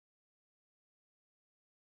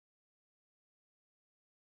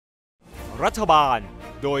รัฐบาล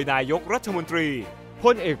โดยนายกรัฐมนตรีพ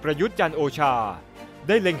ลเอกประยุทธ์จันทร์โอชาไ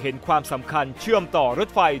ด้เล็งเห็นความสำคัญเชื่อมต่อรถ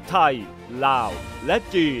ไฟไทยลาวและ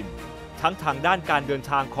จีนทั้งทางด้านการเดิน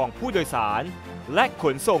ทางของผู้โดยสารและข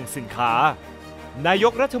นส่งสินค้านาย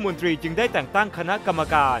กรัฐมนตรีจึงได้แต่งตั้งคณะกรรม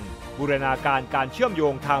การบูรณาการการเชื่อมโย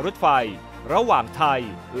งทางรถไฟระหว่างไทย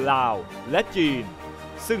ลาวและจีน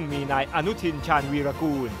ซึ่งมีนายอนุทินชาญวีร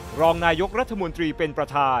กูลรองนายกรัฐมนตรีเป็นประ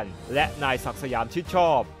ธานและนายศักดิ์สยามชิดช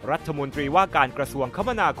อบรัฐมนตรีว่าการกระทรวงค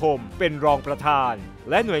มนาคมเป็นรองประธาน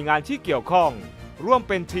และหน่วยงานที่เกี่ยวข้องร่วมเ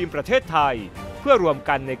ป็นทีมประเทศไทยเพื่อรวม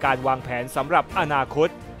กันในการวางแผนสำหรับอนาคต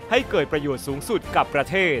ให้เกิดประโยชน์สูงสุดกับประ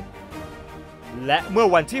เทศและเมื่อ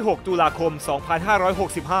วันที่ 6 ตุลาคม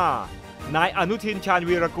 2565 นายอนุทินชาญ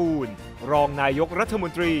วีรกูลรองนายกรัฐม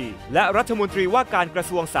นตรีและรัฐมนตรีว่าการกระ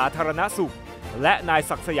ทรวงสาธารณสุขและนาย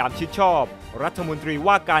ศักดิ์สยามชิดชอบรัฐมนตรี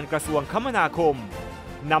ว่าการกระทรวงคมนาคม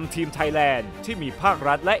นำทีมไทยแลนด์ที่มีภาค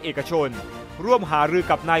รัฐและเอกชนร่วมหารือ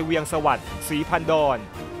กับนายเวียงสวัสดิ์ศรีพันดร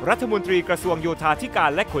รัฐมนตรีกระทรวงโยธาธิกา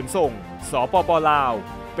รและขนส่งสปป.ลาว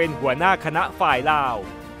เป็นหัวหน้าคณะฝ่ายลาว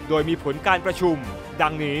โดยมีผลการประชุมดั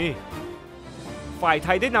งนี้ฝ่ายไท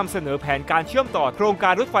ยได้นำเสนอแผนการเชื่อมต่อโครงกา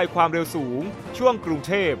รรถไฟความเร็วสูงช่วงกรุงเ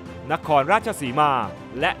ทพนครราชสีมา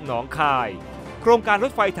และหนองคายโครงการร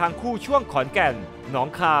ถไฟทางคู่ช่วงขอนแก่นหนอง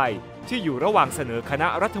คายที่อยู่ระหว่างเสนอคณะ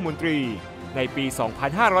รัฐมนตรีในปี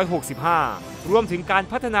 2565 รวมถึงการ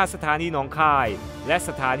พัฒนาสถานีหนองคายและส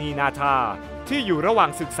ถานีนาทาที่อยู่ระหว่า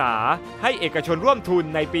งศึกษาให้เอกชนร่วมทุน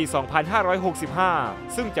ในปี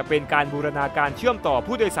 2565 ซึ่งจะเป็นการบูรณาการเชื่อมต่อ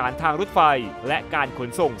ผู้โดยสารทางรถไฟและการขน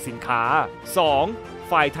ส่งสินค้า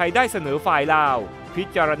 2. ฝ่ายไทยได้เสนอฝ่ายลาวพิ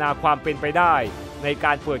จารณาความเป็นไปได้ในก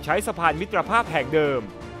ารเปิดใช้สะพานมิตรภาพแห่งเดิม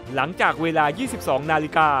หลังจากเวลา 22 นา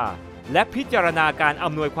ฬิกาและพิจารณาการอ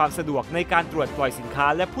ำนวยความสะดวกในการตรวจปล่อยสินค้า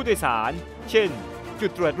และผู้โดยสารเช่นจุ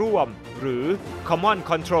ดตรวจร่วมหรือ Common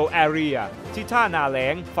Control Area ที่ท่านาแหล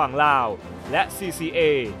งฝั่งลาวและ CCA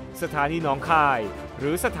สถานีหนองคายห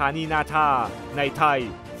รือสถานีนาทาในไทย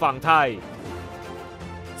ฝั่งไทย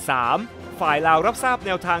 3. ฝ่ายลาวรับทราบแน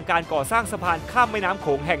วทางการก่อสร้างสะพานข้ามแม่น้ำโข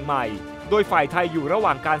งแห่งใหม่โดยฝ่ายไทยอยู่ระห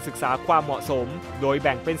ว่างการศึกษาความเหมาะสมโดยแ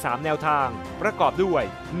บ่งเป็น 3 แนวทางประกอบด้วย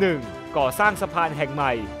 1. ก่อสร้างสะพานแห่งให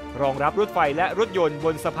ม่รองรับรถไฟและรถยนต์บ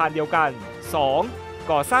นสะพานเดียวกัน 2.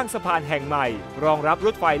 ก่อสร้างสะพานแห่งใหม่รองรับร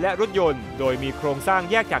ถไฟและรถยนต์โดยมีโครงสร้าง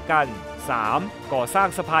แยกจากกัน 3. ก่อสร้าง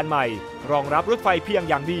สะพานใหม่รองรับรถไฟเพียง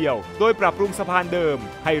อย่างเดียวโดยปรับปรุงสะพานเดิม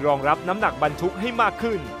ให้รองรับน้ำหนักบรรทุกให้มาก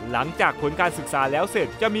ขึ้นหลังจากผลการศึกษาแล้วเสร็จ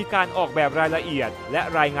จะมีการออกแบบรายละเอียดและ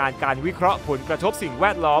รายงานการวิเคราะห์ผลกระทบสิ่งแว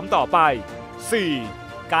ดล้อมต่อไป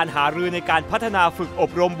 4. การหารือในการพัฒนาฝึกอ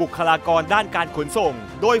บรมบุคลากรด้านการขนส่ง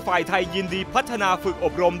โดยฝ่ายไทยยินดีพัฒนาฝึกอ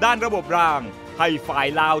บรมด้านระบบรางให้ฝ่าย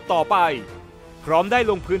ลาวต่อไปพร้อมได้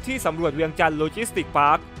ลงพื้นที่สำรวจเวียงจันทร์โลจิสติกพ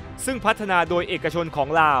าร์คซึ่งพัฒนาโดยเอกชนของ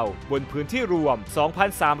ลาวบนพื้นที่รวม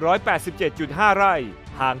 2,387.5 ไร่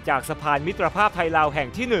ห่างจากสะพานมิตรภาพไทยลาวแห่ง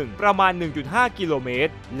ที่ 1 ประมาณ 1.5 กิโลเมต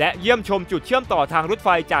รและเยี่ยมชมจุดเชื่อมต่อทางรถไฟ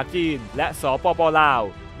จากจีนและสปป.ลาว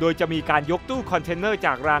โดยจะมีการยกตู้คอนเทนเนอร์จ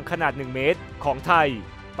ากรางขนาด 1 เมตรของไทย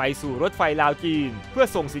ไปสู่รถไฟลาวจีนเพื่อ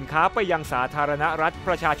ส่งสินค้าไปยังสาธารณรัฐป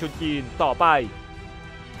ระชาชนจีนต่อไป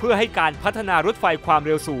เพื่อให้การพัฒนารถไฟความเ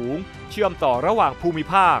ร็วสูงเชื่อมต่อระหว่างภูมิ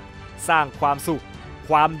ภาคสร้างความสุข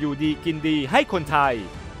ความอยู่ดีกินดีให้คนไทย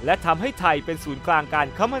และทำให้ไทยเป็นศูนย์กลางการ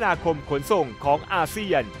คมนาคมขนส่งของอาเซี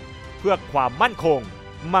ยนเพื่อความมั่นคง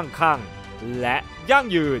มั่งคั่งและยั่ง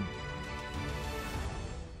ยืน